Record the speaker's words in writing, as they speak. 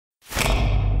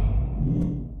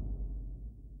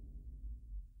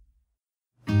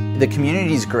The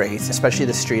community is great, especially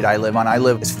the street I live on. I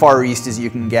live as far east as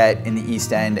you can get in the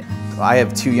East End. I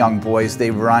have two young boys. They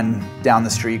run down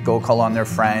the street, go call on their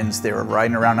friends. They were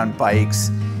riding around on bikes.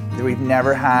 We've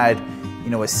never had,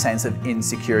 a sense of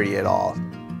insecurity at all.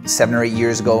 7 or 8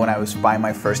 years ago when I was buying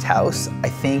my first house, I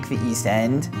think the East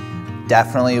End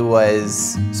definitely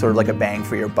was sort of like a bang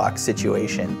for your buck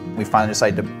situation. We finally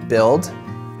decided to build.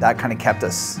 That kind of kept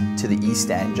us to the East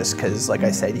End just because, like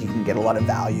I said, you can get a lot of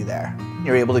value there.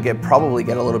 You're able to probably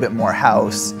get a little bit more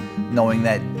house knowing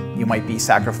that you might be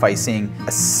sacrificing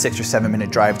a 6 or 7 minute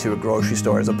drive to a grocery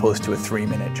store as opposed to a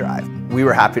 3-minute drive. We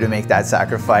were happy to make that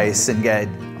sacrifice and get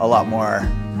a lot more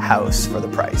house for the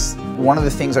price. One of the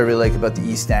things I really like about the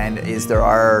East End is there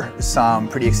are some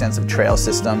pretty extensive trail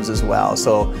systems as well.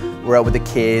 So we're out with the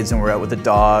kids and we're out with the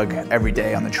dog every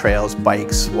day on the trails,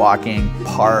 bikes, walking,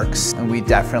 parks, and we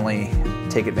definitely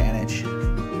take advantage.